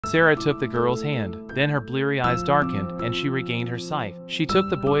Sarah took the girl's hand, then her bleary eyes darkened and she regained her sight. She took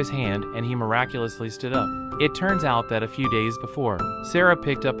the boy's hand and he miraculously stood up. It turns out that a few days before, Sarah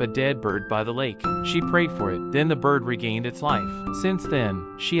picked up a dead bird by the lake. She prayed for it, then the bird regained its life. Since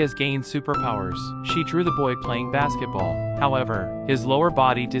then, she has gained superpowers. She drew the boy playing basketball. However, his lower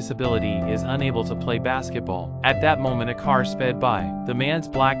body disability is unable to play basketball. At that moment, a car sped by. The man's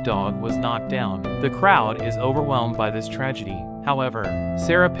black dog was knocked down. The crowd is overwhelmed by this tragedy. However,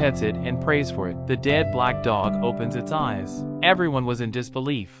 Sarah pets it and prays for it. The dead black dog opens its eyes. Everyone was in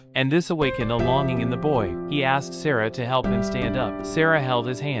disbelief, and this awakened a longing in the boy. He asked Sarah to help him stand up. Sarah held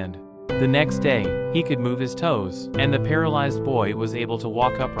his hand. The next day, he could move his toes, and the paralyzed boy was able to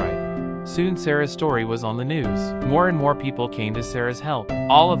walk upright. Soon Sarah's story was on the news. More and more people came to Sarah's help,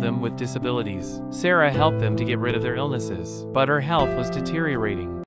 all of them with disabilities. Sarah helped them to get rid of their illnesses, but her health was deteriorating.